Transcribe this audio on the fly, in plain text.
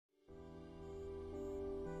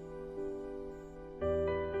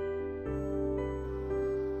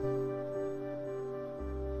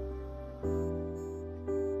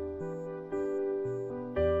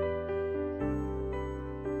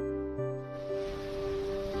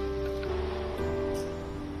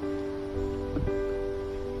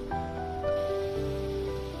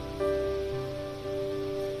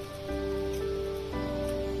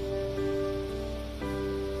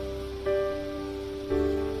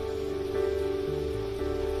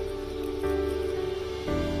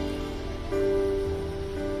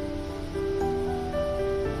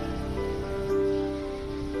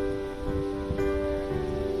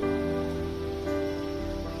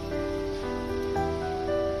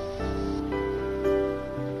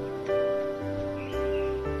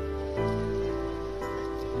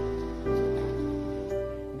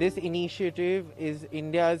This initiative is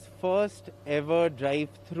India's first ever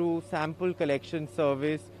drive-through sample collection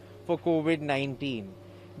service for COVID-19.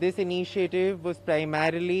 This initiative was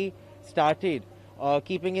primarily started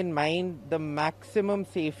keeping in mind the maximum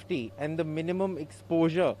safety and the minimum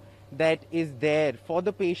exposure that is there for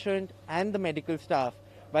the patient and the medical staff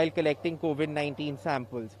while collecting COVID-19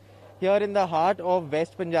 samples. Here in the heart of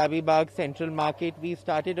West Punjabi Bagh Central Market, we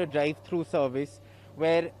started a drive-through service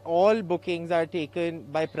where all bookings are taken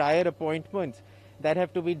by prior appointments that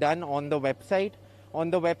have to be done on the website. On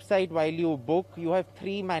the website, while you book, you have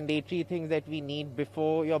three mandatory things that we need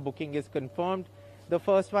before your booking is confirmed. The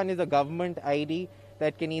first one is a government ID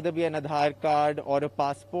that can either be an Aadhaar card or a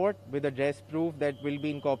passport with address proof that will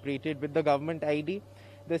be incorporated with the government ID.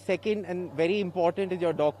 The second and very important is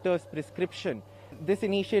your doctor's prescription. This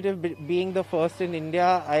initiative being the first in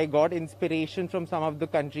India, I got inspiration from some of the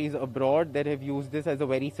countries abroad that have used this as a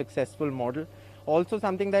very successful model. Also,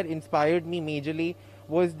 something that inspired me majorly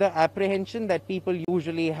was the apprehension that people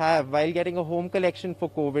usually have while getting a home collection for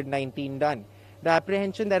COVID-19 done. The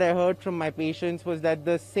apprehension that I heard from my patients was that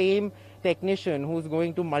the same technician who's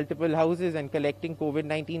going to multiple houses and collecting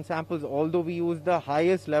COVID-19 samples, although we use the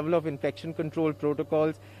highest level of infection control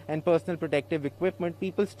protocols and personal protective equipment,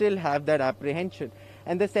 people still have that apprehension.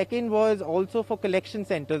 And the second was also for collection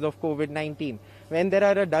centers of COVID-19. When there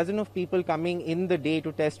are a dozen of people coming in the day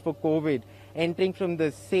to test for COVID, entering from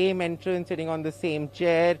the same entrance, sitting on the same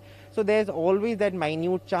chair, so there's always that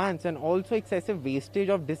minute chance and also excessive wastage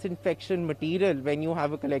of disinfection material when you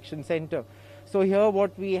have a collection center. So here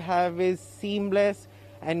what we have is seamless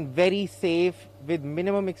and very safe with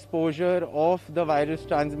minimum exposure of the virus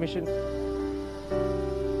transmission.